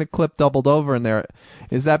 we're hearing the clip doubled over in there.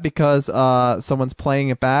 Is that because someone's playing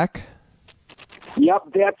it back? Yep,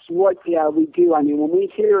 that's what we do. I mean, when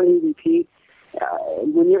we hear an EVP,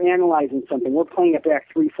 when you're analyzing something, we're playing it back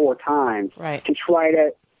 3-4 times to try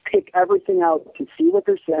to pick everything out to see what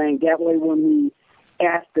they're saying. That way, when we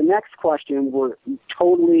ask the next question, we're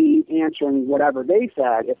totally answering whatever they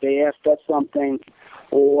said. If they asked us something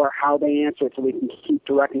or how they answered, so we can keep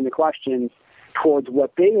directing the questions towards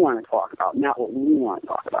what they want to talk about, not what we want to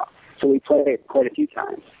talk about. So we play it quite a few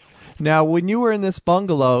times. Now, when you were in this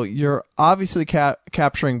bungalow, you're obviously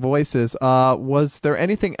capturing voices. Was there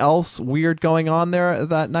anything else weird going on there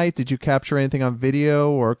that night? Did you capture anything on video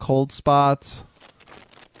or cold spots?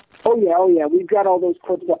 Oh, yeah. We've got all those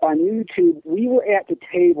clips up on YouTube. We were at the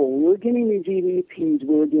table. We were getting these EVPs.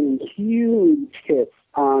 We were getting huge hits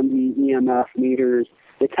on the EMF meters.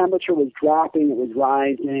 The temperature was dropping. It was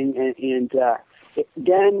rising.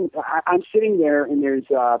 Then I'm sitting there, and there's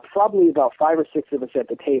probably about 5 or 6 of us at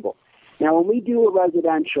the table. Now, when we do a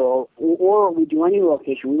residential or we do any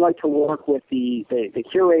location, we like to work with the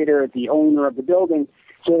curator, the owner of the building,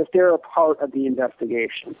 so that they're a part of the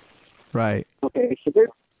investigation. Right. Okay, so they're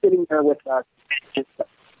sitting there with us.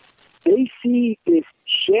 They see this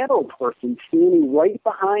shadow person standing right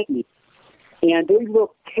behind me, and they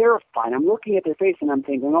look terrified. I'm looking at their face, and I'm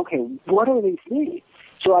thinking, okay, what are they seeing?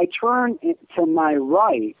 So I turn to my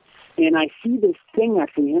right, and I see this thing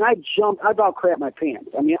next to me, and I jumped. I about crapped my pants.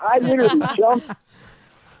 I mean, I literally jumped,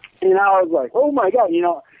 and I was like, oh, my God,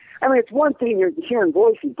 I mean, it's one thing you're hearing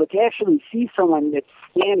voices, but to actually see someone that's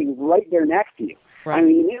standing right there next to you. Right. I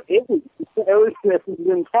mean, it was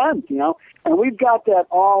intense, and we've got that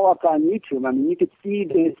all up on YouTube. I mean, you could see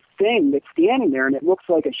this thing that's standing there, and it looks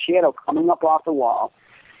like a shadow coming up off the wall,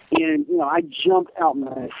 and, I jumped out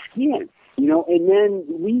my skin. And then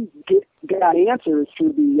we got answers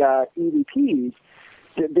through the EVPs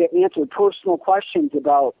that answered personal questions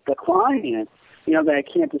about the client, that I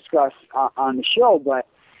can't discuss on the show. But,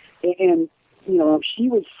 she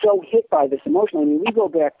was so hit by this emotion. I mean, we go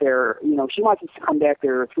back there, she wants us to come back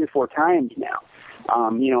there 3 or 4 times now,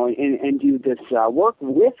 and do this work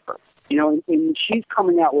with her, and she's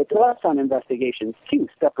coming out with us on investigations too,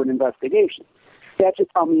 separate investigations. That's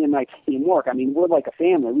just how me and my team work. I mean, we're like a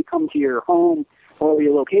family. We come to your home or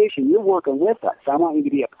your location. You're working with us. I want you to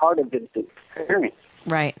be a part of this experience.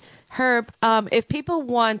 Right. Herb, if people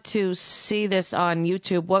want to see this on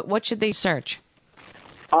YouTube, what should they search?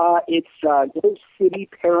 It's Ghost City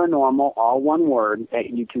Paranormal, all one word, at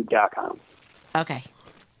youtube.com. Okay.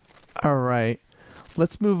 All right.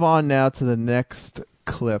 Let's move on now to the next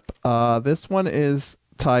clip. This one is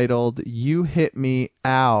titled, You Hit Me,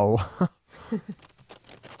 Ow.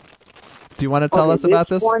 Do you want to tell us about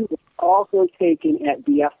this? This one was also taken at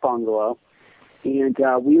BF Bungalow, and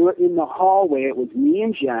we were in the hallway. It was me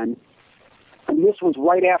and Jen, and this was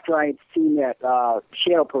right after I had seen that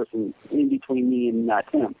shadow person in between me and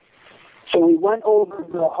Tim. So we went over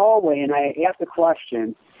the hallway, and I asked a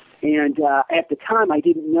question, and at the time I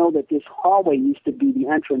didn't know that this hallway used to be the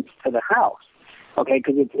entrance to the house, okay,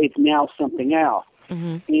 because it's now something else.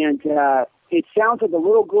 Mm-hmm. And it sounds like a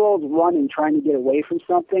little girl's running, trying to get away from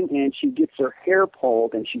something, and she gets her hair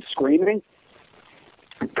pulled, and she's screaming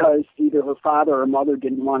because either her father or her mother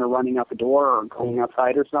didn't want her running out the door or going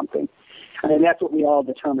outside or something. And that's what we all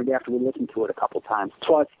determined after we listened to it a couple times.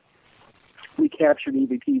 Plus, we captured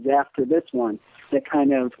EVPs after this one that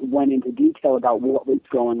kind of went into detail about what was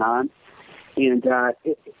going on. And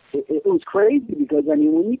it was crazy because, I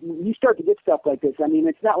mean, when you start to get stuff like this, I mean,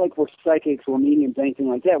 it's not like we're psychics or mediums or anything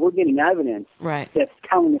like that. We're getting evidence that's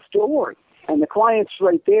telling a story. And the client's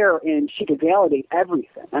right there, and she could validate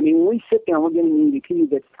everything. I mean, when we sit there and we're getting an EVP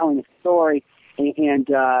that's telling a story, and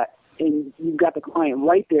you've got the client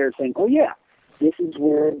right there saying, oh, yeah, this is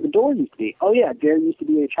where the door used to be. Oh, yeah, there used to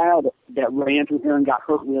be a child that ran through here and got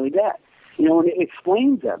hurt really bad. And it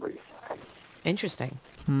explains everything. Interesting.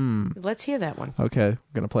 Let's hear that one. Okay, I'm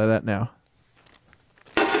going to play that now.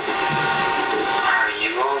 Are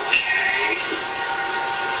you okay?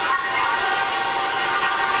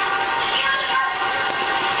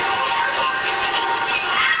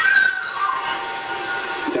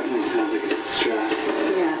 Definitely sounds like it's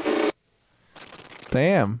distressed. Yeah.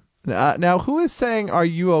 Damn. Now, who is saying, are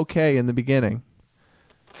you okay in the beginning?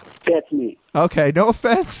 That's me. Okay, no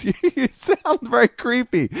offense. You sound very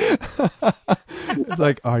creepy. It's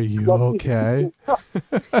like, are you okay?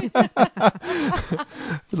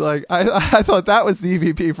 Like, I thought that was the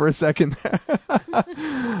EVP for a second there.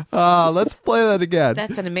 Let's play that again.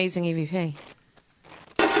 That's an amazing EVP.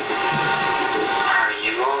 Are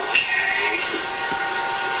you okay?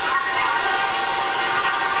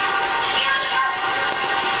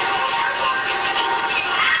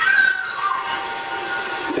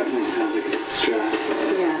 Definitely sounds like it's distressed.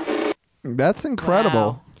 That's incredible.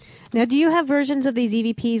 Wow. Now, do you have versions of these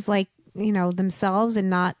EVPs like, themselves and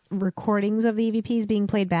not recordings of the EVPs being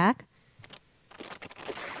played back?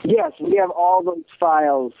 Yes, we have all those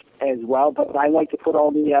files as well, but I like to put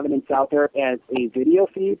all the evidence out there as a video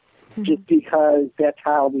feed, just because that's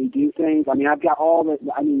how we do things. I mean, I've got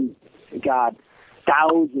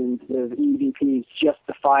thousands of EVPs, just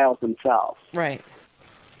the files themselves. Right.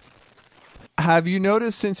 Have you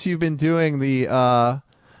noticed since you've been doing the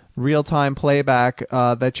real-time playback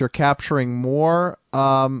that you're capturing more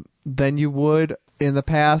than you would in the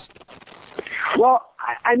past? Well,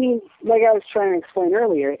 I mean, like I was trying to explain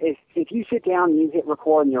earlier, if you sit down and you hit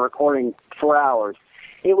record and you're recording for hours,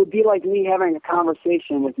 it would be like me having a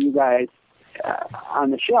conversation with you guys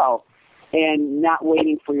on the show and not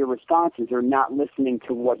waiting for your responses or not listening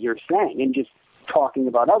to what you're saying and just talking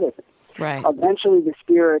about other things. Right. Eventually, the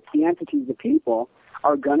spirits, the entities, the people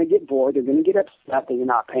are going to get bored. They're going to get upset that you're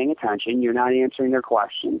not paying attention. You're not answering their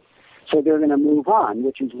questions. So they're going to move on,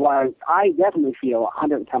 which is why I definitely feel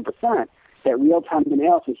 110% that real-time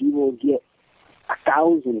analysis, you will get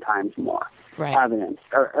 1,000 times more evidence,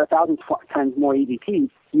 or 1,000 times more EVPs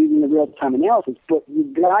using the real-time analysis. But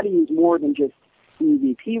you've got to use more than just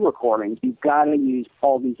EVP recordings. You've got to use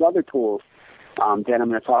all these other tools that I'm going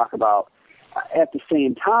to talk about at the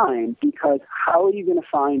same time, because how are you going to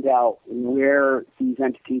find out where these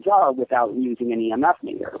entities are without using an EMF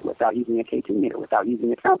meter, without using a K2 meter, without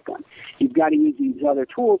using a temp gun? You've got to use these other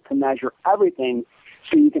tools to measure everything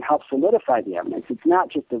so you can help solidify the evidence. It's not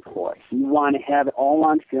just a voice. You want to have it all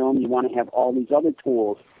on film. You want to have all these other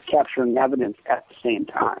tools capturing evidence at the same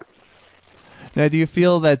time. Now, do you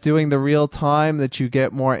feel that doing the real time that you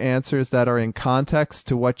get more answers that are in context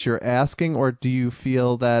to what you're asking, or do you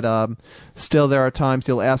feel that still there are times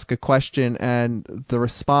you'll ask a question and the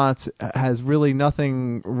response has really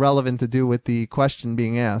nothing relevant to do with the question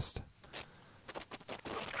being asked?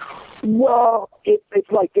 Well,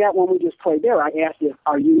 it's like that when we just played there. I asked you,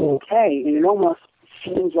 are you okay? And it almost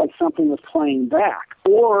seems like something was playing back,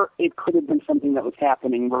 or it could have been something that was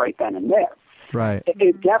happening right then and there. Right.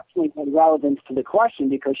 It definitely had relevance to the question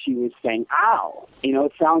because she was saying, ow.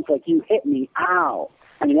 It sounds like you hit me, ow.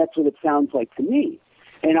 I mean, that's what it sounds like to me.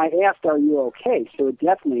 And I asked, are you okay? So it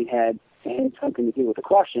definitely had something to do with the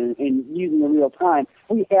question. And using the real time,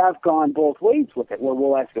 we have gone both ways with it, where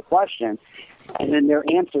we'll ask a question, and then their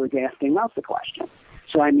answer is asking us a question.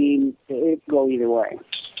 So, I mean, it could go either way.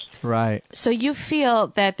 Right. So you feel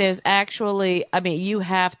that there's actually, you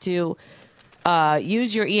have to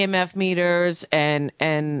use your EMF meters and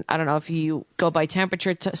I don't know if you go by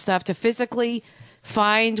temperature stuff to physically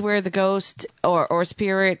find where the ghost or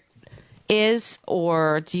spirit is,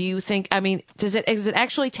 or do you think, is it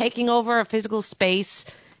actually taking over a physical space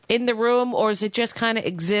in the room, or does it just kind of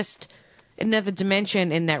exist in another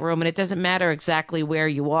dimension in that room and it doesn't matter exactly where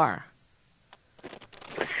you are?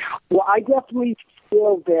 Well, I definitely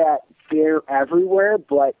feel that they're everywhere,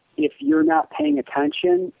 but if you're not paying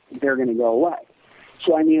attention, they're going to go away.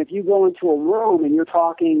 So, if you go into a room and you're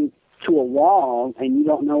talking to a wall and you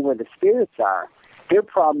don't know where the spirits are, they're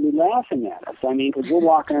probably laughing at us. Because we're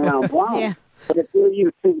walking around blind. Yeah. But if you're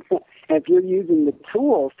using the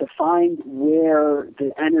tools to find where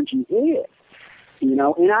the energy is, and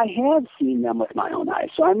I have seen them with my own eyes.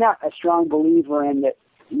 So I'm not a strong believer in that,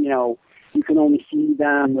 you can only see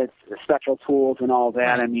them with special tools and all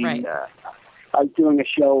that. Right. I was doing a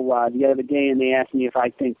show the other day, and they asked me if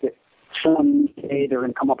I think that someday they're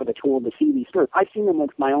going to come up with a tool to see these spirits. I've seen them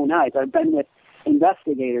with my own eyes. I've been with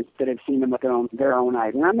investigators that have seen them with their own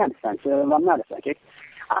eyes, and I'm not sensitive. I'm not a psychic.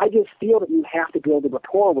 I just feel that you have to build a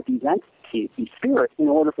rapport with these entities, these spirits, in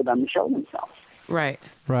order for them to show themselves. Right.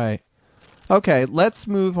 Right. Okay, let's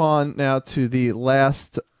move on now to the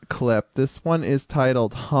last clip. This one is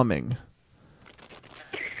titled Humming.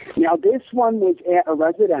 Now, this one was at a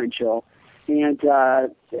residential, and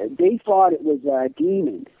they thought it was a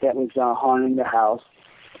demon that was haunting the house,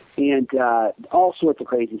 and all sorts of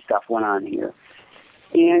crazy stuff went on here.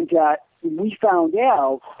 And we found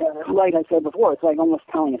out, like I said before, it's like almost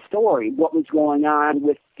telling a story, what was going on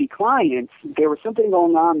with the clients. There was something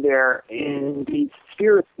going on there, and these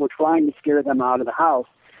spirits were trying to scare them out of the house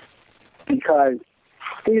because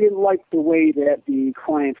they didn't like the way that the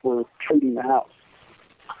clients were treating the house.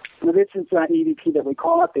 Now, this is an EVP that we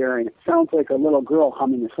caught there, and it sounds like a little girl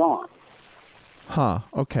humming a song. Huh.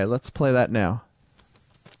 Okay, let's play that now.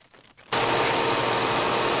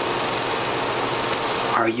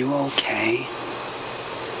 Are you okay?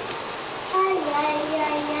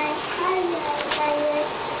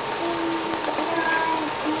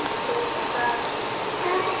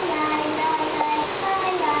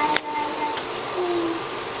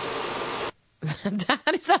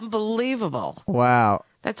 That is unbelievable. Wow.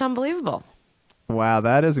 That's unbelievable. Wow,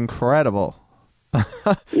 that is incredible.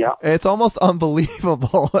 Yeah. It's almost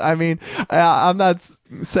unbelievable. I mean, I'm not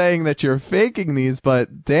saying that you're faking these,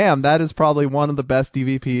 but damn, that is probably one of the best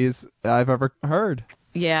EVPs I've ever heard.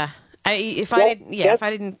 Yeah. If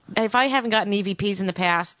I haven't gotten EVPs in the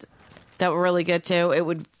past that were really good too, it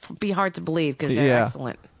would be hard to believe because they're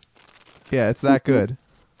excellent. Yeah, it's that good.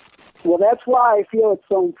 Well, that's why I feel it's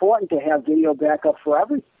so important to have video backup for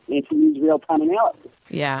everything and to use real-time analysis.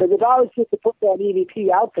 Yeah. Because if I was just to put that EVP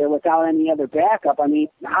out there without any other backup, I mean,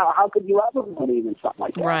 how could you ever believe in something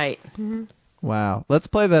like that? Right. Mm-hmm. Wow. Let's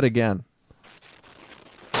play that again.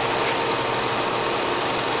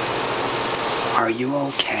 Are you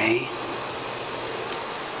okay?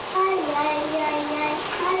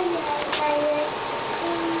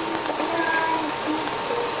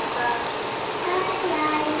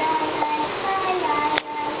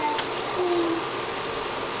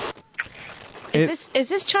 Is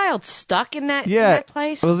this child stuck in that, Yeah. in that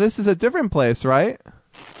place? Well, this is a different place, right?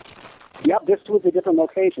 Yep, this was a different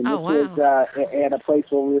location. Oh, this wow. was at a place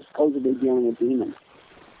where we were supposedly dealing with demons.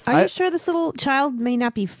 Are you sure this little child may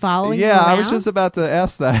not be following you Yeah, around? I was just about to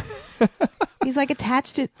ask that. He's like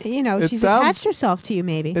attached to, It she's sounds- attached herself to you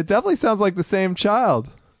maybe. It definitely sounds like the same child.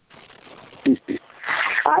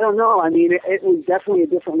 I don't know. I mean, it was definitely a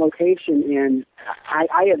different location, and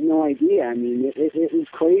I had no idea. I mean, it was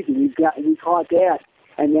crazy. We caught that,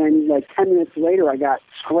 and then like 10 minutes later, I got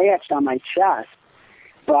scratched on my chest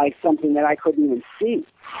by something that I couldn't even see.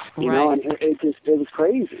 You know, and it was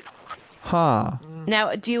crazy. Huh.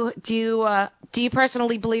 Now, do you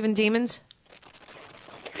personally believe in demons?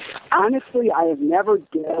 Honestly, I have never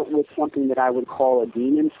dealt with something that I would call a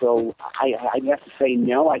demon, so I have to say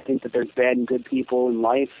no. I think that there's bad and good people in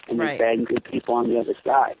life, and there's bad and good people on the other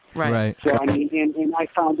side. Right. So, I mean, and I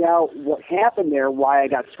found out what happened there, why I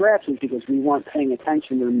got scratched, was because we weren't paying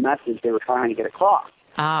attention to the message they were trying to get across.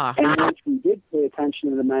 Ah. And once we did pay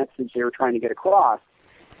attention to the message they were trying to get across,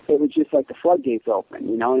 it was just like the floodgates open,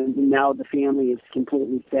 you know, and now the family is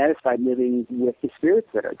completely satisfied living with the spirits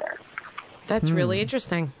that are there. That's really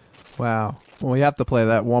interesting. Wow. Well, we have to play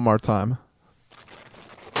that one more time.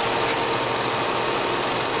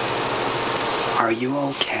 Are you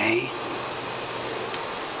okay?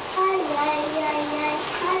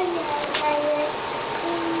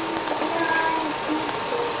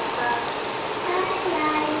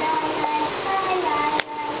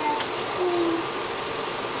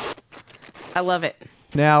 I love it.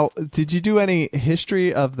 Now, did you do any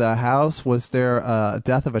history of the house? Was there a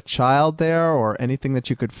death of a child there or anything that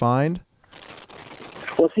you could find?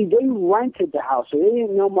 Well, see, they rented the house, so they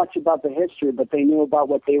didn't know much about the history, but they knew about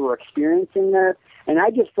what they were experiencing there. And I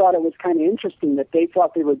just thought it was kind of interesting that they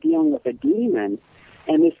thought they were dealing with a demon,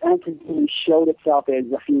 and this entity showed itself as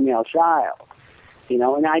a female child. You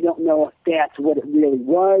know, and I don't know if that's what it really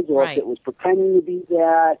was, or if it was pretending to be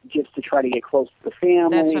that, just to try to get close to the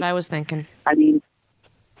family. That's what I was thinking. I mean,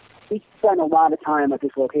 we spent a lot of time at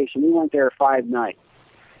this location. We went there 5 nights,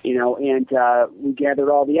 you know, and we gathered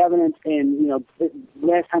all the evidence. And, you know, the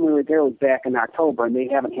last time we were there was back in October, and they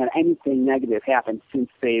haven't had anything negative happen since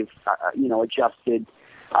they've, you know, adjusted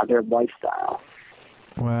their lifestyle.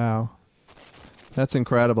 Wow. That's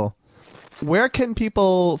incredible. Where can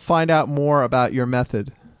people find out more about your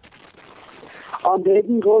method? They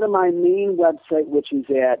can go to my main website, which is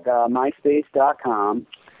at myspace.com,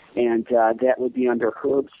 and that would be under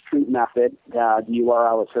Herb Street Method. The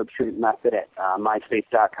URL is Herb Street Method at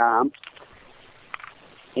myspace.com.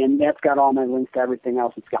 And that's got all my links to everything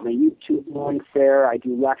else. It's got my YouTube links there. I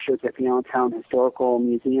do lectures at the Allentown Historical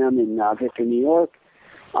Museum in Victor, New York.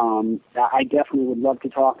 I definitely would love to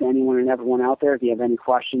talk to anyone and everyone out there. If you have any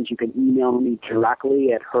questions, you can email me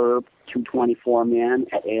directly at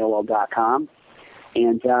herb224man@aol.com.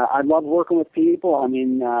 And I love working with people. I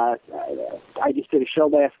mean, I just did a show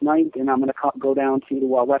last night, and I'm going to go down to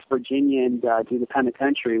West Virginia and do the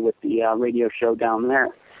penitentiary with the radio show down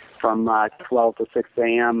there from 12 to 6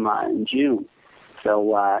 a.m. In June.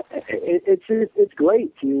 So it's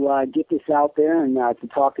great to get this out there and to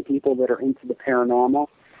talk to people that are into the paranormal.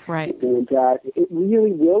 Right. And it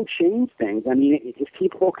really will change things. I mean, if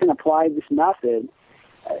people can apply this method,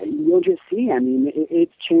 you'll just see. I mean,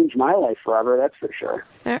 it's changed my life forever, that's for sure.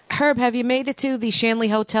 Herb, have you made it to the Shanley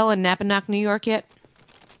Hotel in Napanoch, New York yet?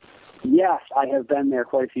 Yes, I have been there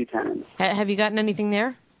quite a few times. Have you gotten anything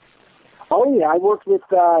there? Oh, yeah. I worked with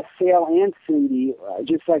Sale and Cindy,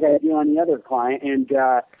 just like I do on the other client. And,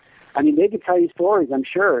 I mean, they could tell you stories, I'm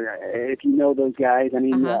sure, if you know those guys. I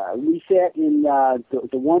mean, we sat in the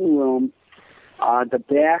one room, the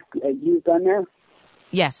back. You've been there?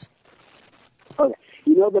 Yes.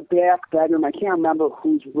 you know the back bedroom? I can't remember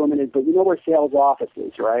whose room it is, but you know where Sal's office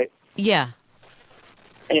is, right? Yeah.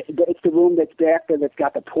 It's the room that's back there that's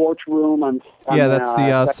got the porch room on Yeah, that's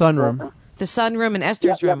the sunroom. The sunroom and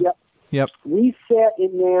Esther's room. Yep. We sat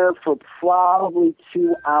in there for probably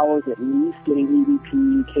 2 hours at least, getting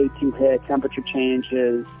EVP, K2 hit, temperature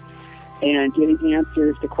changes, and getting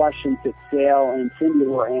answers to questions that Sal and Cindy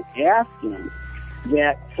were asking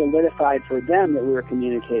that solidified for them that we were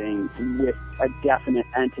communicating with a definite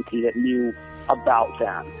entity that knew about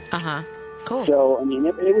them. Uh-huh. Cool. So, I mean,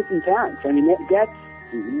 it was intense. I mean, that's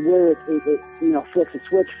where it flips a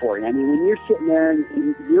switch for you. I mean, when you're sitting there and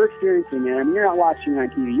you're experiencing it, I mean, you're not watching it on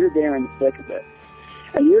TV, you're there in the thick of it.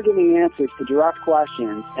 And you're getting answers to direct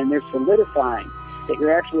questions, and they're solidifying that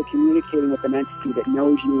you're actually communicating with an entity that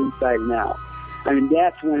knows you inside and out. I mean,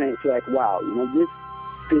 that's when it's like, wow, this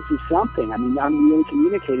is something. I mean, I'm really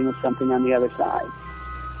communicating with something on the other side.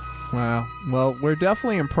 Wow. Well, we're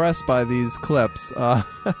definitely impressed by these clips.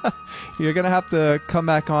 You're going to have to come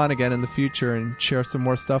back on again in the future and share some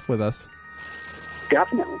more stuff with us.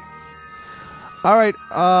 Definitely. All right.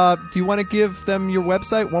 Do you want to give them your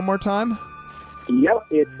website one more time? Yep.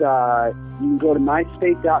 It's you can go to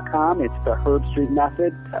myspace.com. It's the Herb Street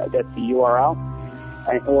Method. That's the URL.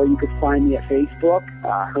 Or you could find me at Facebook,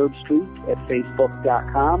 Herb Street at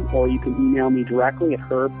facebook.com, or you can email me directly at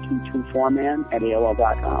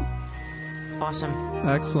herb224man@AOL.com. Awesome.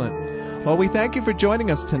 Excellent. Well, we thank you for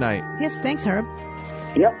joining us tonight. Yes, thanks, Herb.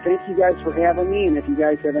 Yep, thank you guys for having me, and if you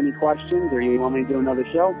guys have any questions or you want me to do another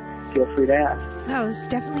show, feel free to ask. That was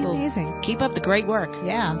definitely Cool. amazing. Keep up the great work.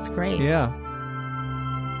 Yeah, it's great. Yeah.